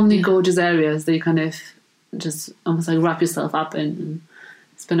there's so many gorgeous areas that you kind of just almost like wrap yourself up in and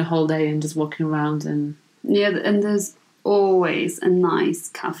spend a whole day and just walking around. And yeah, and there's always a nice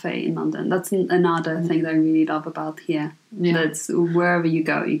cafe in London. That's another thing that I really love about here. Yeah. That's wherever you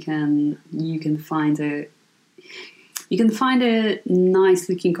go, you can find a nice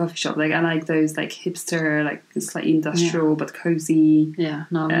looking coffee shop. Like I like those like hipster, like slightly industrial but cozy. Yeah,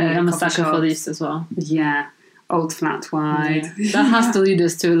 no, I'm a sucker for these as well. Yeah, old flat white. Yeah. That has to lead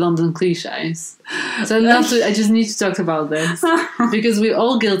us to London cliches. So I just need to talk about this because we're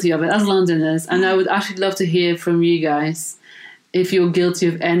all guilty of it as Londoners, and I would actually love to hear from you guys if you're guilty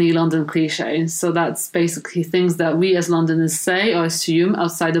of any London cliches. So that's basically things that we as Londoners say or assume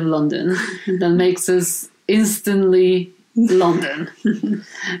outside of London that makes us instantly London.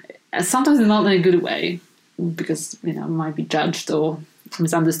 Sometimes not in a good way because, you know, might be judged or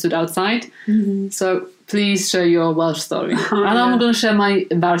misunderstood outside. So please share your Welsh story. And I'm going to share my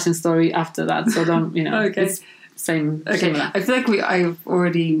embarrassing story after that. So don't, you know, okay. It's same. Okay, Similar. I feel like I've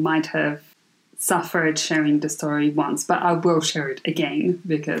already might have suffered sharing the story once, but I will share it again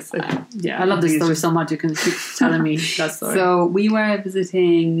because I love this story so much. You can keep telling me that story. So we were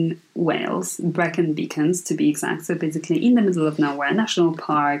visiting Wales, Brecon Beacons to be exact. So basically in the middle of nowhere, national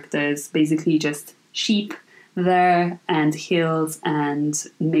park. There's basically just sheep there and hills and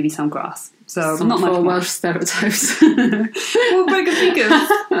maybe some grass. So Some not much more. Welsh stereotypes. Well, Brecon Beacons.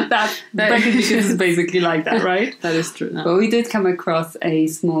 Brecon Beacons is basically like that, right? That is true. No. But we did come across a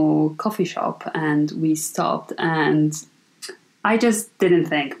small coffee shop and we stopped and I just didn't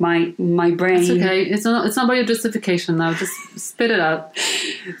think. My brain... It's okay. It's not about your justification now. Just spit it out.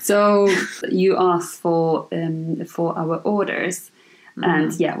 So you asked for our orders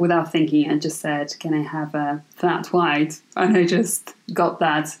and without thinking I just said, can I have a flat white? And I just got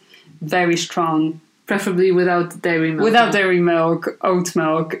that very strong... Preferably without dairy milk. Without dairy milk, oat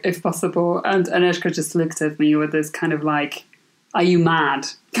milk, if possible. And Anishka just looked at me with this kind of like, are you mad?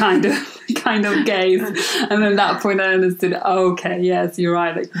 Kind of gaze. And at that point I understood, okay, yes, you're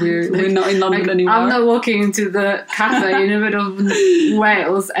right. Like we're not in London anymore. I'm not walking into the cafe in the middle of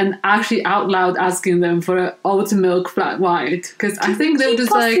Wales and actually out loud asking them for an oat milk flat white. Because I think they would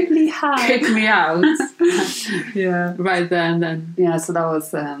just like kick me out. Yeah. Right there and then. Yeah, so that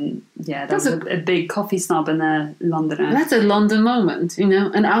was that's a big coffee snob in a Londoner. That's a London moment, you know.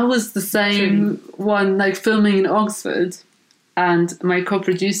 And I was the same one, like filming in Oxford. And my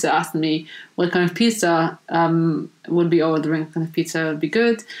co-producer asked me what kind of pizza would be ordering, what kind of pizza would be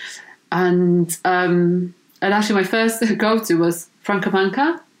good. And actually my first go-to was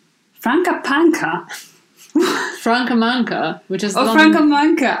Francamanca. Francapanca? Francamanca, which is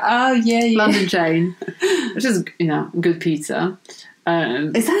Francamanca. Oh, yeah. London chain, which is, you know, good pizza.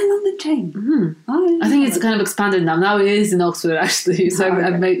 Is that a London chain? Mm. Oh, I think it's kind of expanded now. Now it is in Oxford, actually. So okay.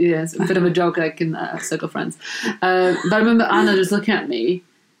 I've made it's a bit of a joke, like in circle of friends. But I remember Anna just looking at me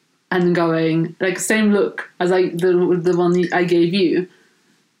and going, like, same look as like the one I gave you.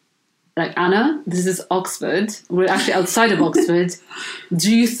 Like, Anna, this is Oxford. We're actually outside of Oxford.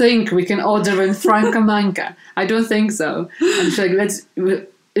 Do you think we can order in Francamanca? I don't think so. And she's like,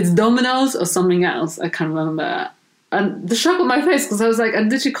 it's Domino's or something else. I can't remember. And the shock on my face, because I was like, I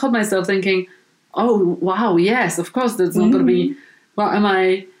literally caught myself thinking, oh, wow, yes, of course, there's not going to be, what am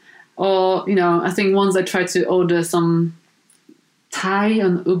I? Or, you know, I think once I tried to order some Thai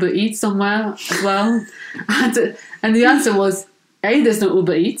on Uber Eats somewhere as well. And the answer was, A, there's no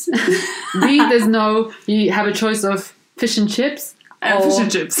Uber Eats. B, you have a choice of fish and chips. Fish and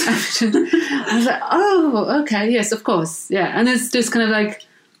chips. I was like, oh, okay, yes, of course. Yeah, and it's just kind of like,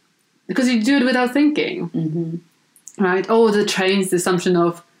 because you do it without thinking. Mm-hmm. Right? Oh, the trains, the assumption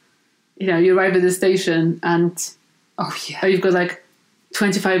of, you know, you arrive at the station and you've got like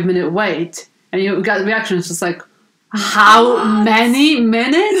 25-minute wait and you got the reaction. It's just like, how many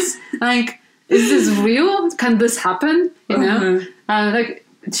minutes? Like, is this real? Can this happen? You know? Like,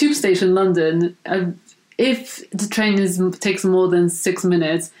 tube station London, if the train takes more than 6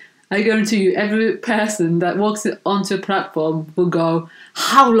 minutes, I guarantee you every person that walks onto a platform will go,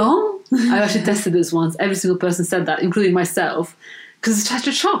 how long? I actually tested this once. Every single person said that, including myself. because it's such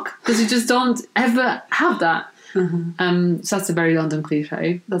a shock, because you just don't ever have that. So that's a very London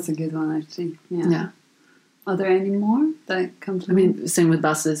cliche. That's a good one, actually. Yeah. Are there any more that come to I mean, same with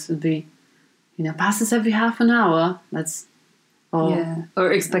buses would be, buses every half an hour. That's,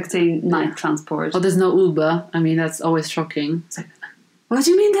 or expecting night transport. Or there's no Uber. I mean, that's always shocking. It's like, what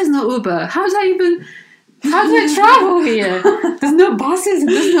do you mean there's no Uber? How do I travel here? There's no buses and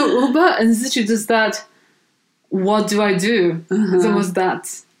there's no Uber. And it's literally just that, what do I do? It's almost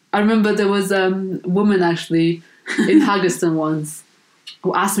that. I remember there was a woman actually in Haggerston once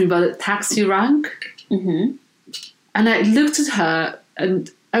who asked me about a taxi rank. And I looked at her and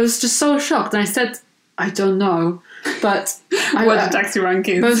I was just so shocked. And I said, I don't know. But what a taxi rank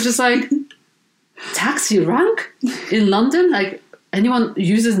is. But I was just like, taxi rank? In London? Like, anyone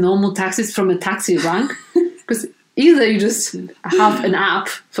uses normal taxis from a taxi rank? Because either you just have an app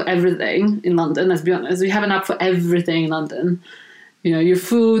for everything in London, let's be honest. We have an app for everything in London. Your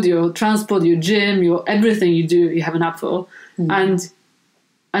food, your transport, your gym, your everything you do, you have an app for. And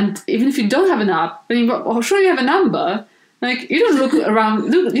even if you don't have an app, then I'll show you have a number. Like, you don't look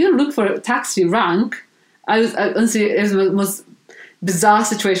around, you don't look for a taxi rank. Honestly, it was the most bizarre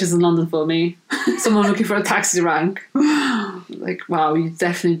situations in London for me. Someone looking for a taxi rank. Like, wow, you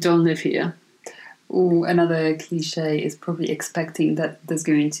definitely don't live here. Ooh, another cliche is probably expecting that there's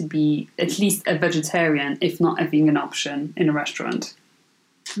going to be at least a vegetarian, if not a vegan option in a restaurant.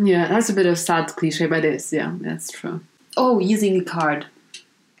 Yeah, that's a bit of sad cliche, but it is. Yeah, that's true. Oh, using a card.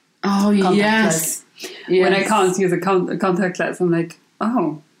 Oh, yes. When I can't use a contactless, I'm like,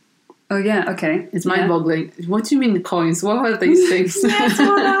 oh yeah, okay. It's mind-boggling. What do you mean coins? What are these things? Yes,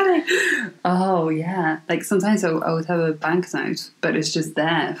 what are they? Oh, yeah. Like, sometimes I would have a banknote, but it's just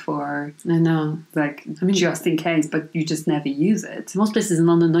there for... I know. Like, just in case, but you just never use it. Most places in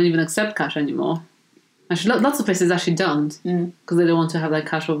London don't even accept cash anymore. Actually, lots of places actually don't, because they don't want to have, like,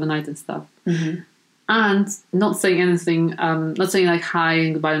 cash overnight and stuff. And not saying anything, not saying, like, hi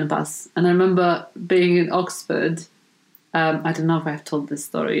and goodbye on a bus. And I remember being in Oxford... I don't know if I've told this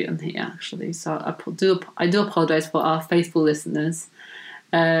story on here, actually. So I do apologise for our faithful listeners.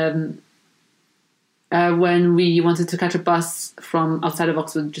 When we wanted to catch a bus from outside of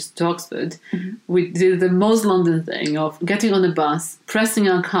Oxford just to Oxford, we did the most London thing of getting on the bus, pressing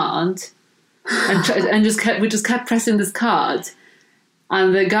our card, and we just kept pressing this card.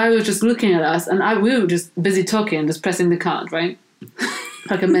 And the guy was just looking at us, and we were just busy talking and just pressing the card, right?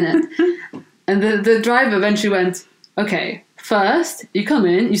 Like a minute. And the driver eventually went... Okay, first you come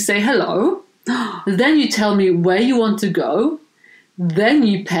in, you say hello, then you tell me where you want to go, then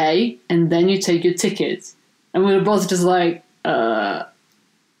you pay, and then you take your ticket. And we were both just like,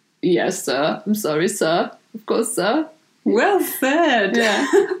 yes, sir. I'm sorry, sir. Of course, sir. Well said. Yeah.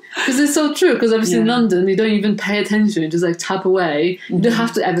 Because it's so true, because obviously in London, you don't even pay attention. You just like tap away. You don't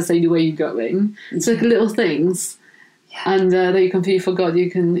have to ever say where you're going. It's like little things. Yeah. And that you completely forgot.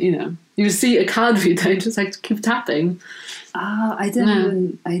 You can, you see a card reader and just like keep tapping. I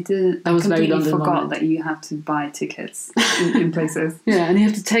completely forgot that you have to buy tickets in places. Yeah, and you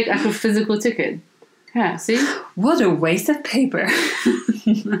have to take actual physical ticket. Yeah, see? What a waste of paper.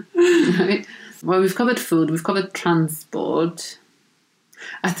 Right. Well, we've covered food, we've covered transport.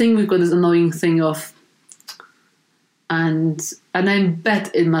 I think we've got this annoying thing of, and I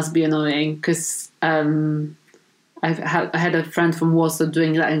bet it must be annoying because I had a friend from Warsaw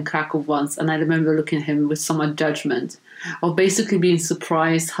doing that in Krakow once, and I remember looking at him with so much judgment of basically being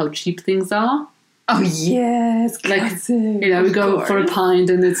surprised how cheap things are. Oh yes, classic. Like, we go for a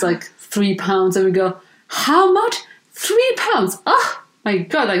pint and it's like £3, and we go, how much? £3? Oh my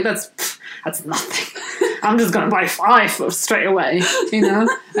god, like that's nothing. I'm just gonna buy 5 straight away,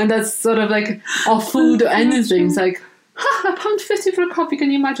 and that's sort of like, or food or anything. It's like, £1.50 for a coffee,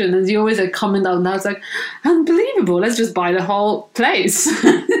 can you imagine? And you always like comment out now, it's like, unbelievable, let's just buy the whole place.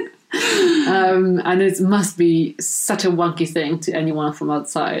 And it must be such a wonky thing to anyone from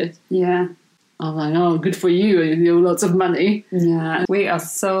outside. Yeah. I'm like, oh, good for you, you have lots of money. Yeah, we are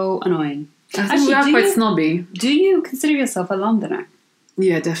so annoying. I think we are quite snobby. Do you consider yourself a Londoner?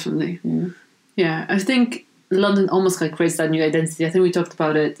 Yeah, definitely. Yeah, I think London almost like creates that new identity. I think we talked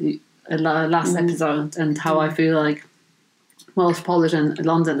about it last episode, and how I feel like Welsh, Polish and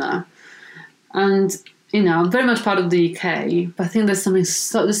Londoner. And, I'm very much part of the UK, but I think there's so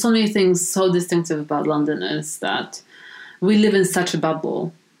many things so distinctive about Londoners that we live in such a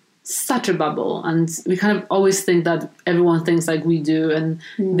bubble, and we kind of always think that everyone thinks like we do, and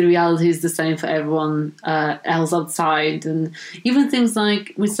the reality is the same for everyone else outside. And even things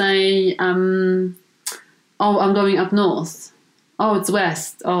like we say, oh, I'm going up north. oh, it's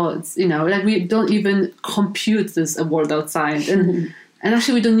west, oh, it's, you know, like we don't even compute this a world outside. And and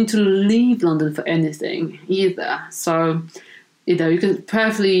actually we don't need to leave London for anything either. So, you know, you can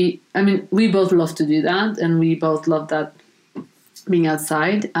perfectly, I mean, we both love to do that, and we both love that being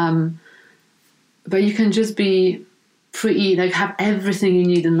outside. But you can just be pretty, like, have everything you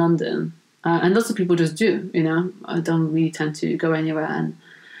need in London. And lots of people just do, you know. I don't really tend to go anywhere, and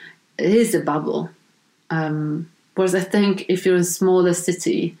it is a bubble. Whereas I think if you're in a smaller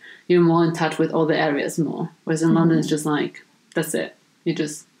city, you're more in touch with all the areas more. Whereas in London, it's just like, that's it. You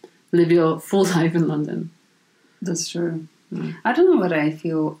just live your full life in London. That's true. I don't know whether I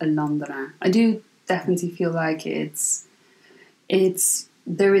feel a Londoner. I do definitely feel like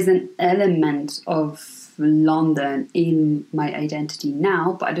there is an element of London in my identity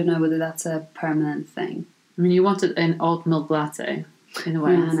now, but I don't know whether that's a permanent thing. I mean, you wanted an oat milk latte, in a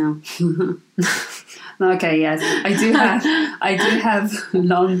way. Yeah, I know. Okay, yes, I do have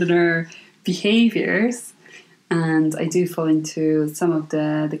Londoner behaviours, and I do fall into some of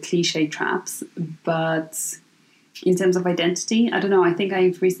the cliche traps. But in terms of identity, I don't know. I think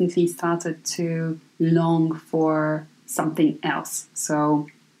I've recently started to long for something else. So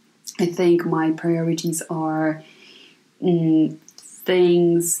I think my priorities are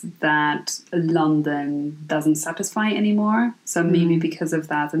things that London doesn't satisfy anymore. So maybe because of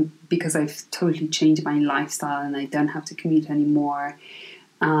that, and because I've totally changed my lifestyle and I don't have to commute anymore,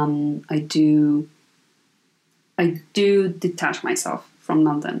 I do detach myself from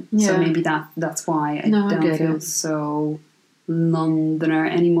London. Yeah. So maybe that's why I don't feel so Londoner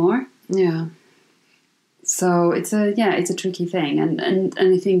anymore. Yeah. So it's a tricky thing, and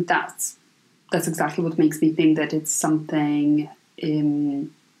I think that's exactly what makes me think that it's something.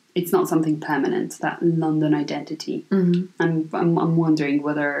 It's not something permanent, that London identity. And I'm wondering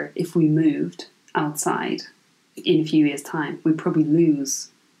whether if we moved outside in a few years' time, we probably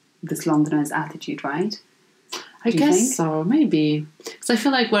lose this Londoner's attitude, right? I guess so, maybe. Because I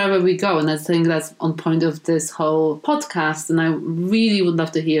feel like wherever we go, and I think that's on point of this whole podcast, and I really would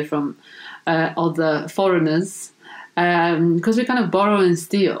love to hear from other foreigners, because we kind of borrow and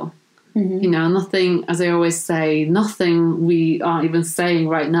steal. You know, nothing, as I always say, nothing we are even saying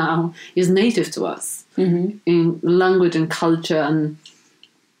right now is native to us in language and culture, and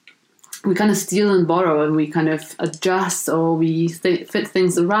we kind of steal and borrow, and we kind of adjust, or we fit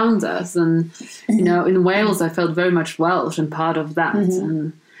things around us. And you know, in Wales I felt very much Welsh and part of that,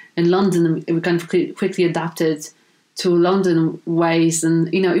 and in London we kind of quickly adapted to London ways, and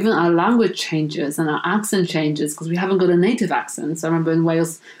you know, even our language changes and our accent changes because we haven't got a native accent. So I remember in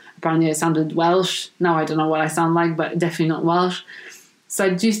Wales, apparently I sounded Welsh. Now I don't know what I sound like, but definitely not Welsh. So I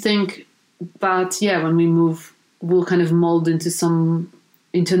do think that, yeah, when we move, we'll kind of mold into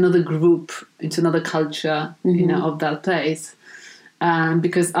another group, into another culture, you know, of that place.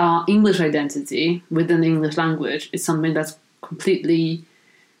 Because our English identity within the English language is something that's completely,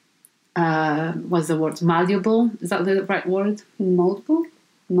 what's the word? Malleable? Is that the right word? Moldable?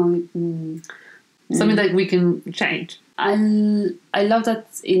 Something that we can change. I love that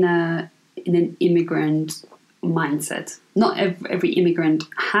in an immigrant mindset. Not every immigrant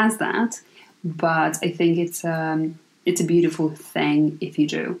has that, but I think it's a beautiful thing if you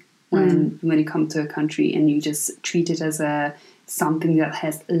do. When you come to a country and you just treat it as something that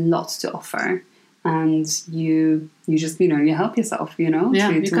has a lot to offer, and you just, you know, you help yourself, you know,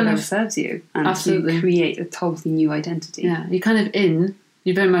 to whatever serves you, and absolutely. You create a totally new identity. Yeah, you're kind of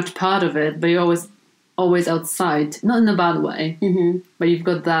you're very much part of it, but you're always outside, not in a bad way, but you've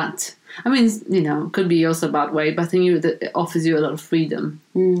got that. I mean, you know, it could be also a bad way, but I think it offers you a lot of freedom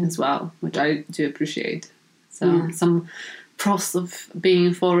as well, which I do appreciate. So some pros of being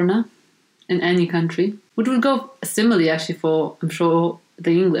a foreigner in any country, which would go similarly actually for, I'm sure,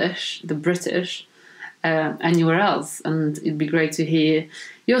 the English, the British, anywhere else. And it'd be great to hear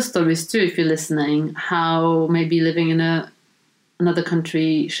your stories too, if you're listening, how maybe living in another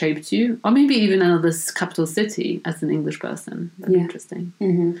country shaped you, or maybe even another capital city as an English person. That'd be interesting.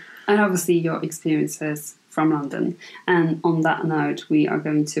 And obviously your experiences from London. And on that note, we are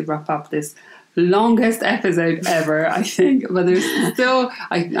going to wrap up this longest episode ever, I think. But there's still,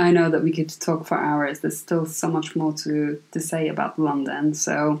 I know that we could talk for hours. There's still so much more to say about London.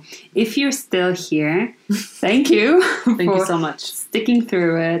 So if you're still here, thank you. Thank you so much. Sticking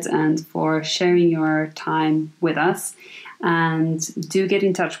through it and for sharing your time with us. And do get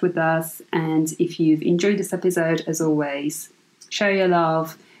in touch with us. And if you've enjoyed this episode, as always, share your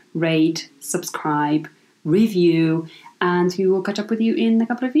love, rate, subscribe, review, and we will catch up with you in a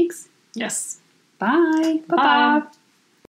couple of weeks. Yes. Bye. Bye.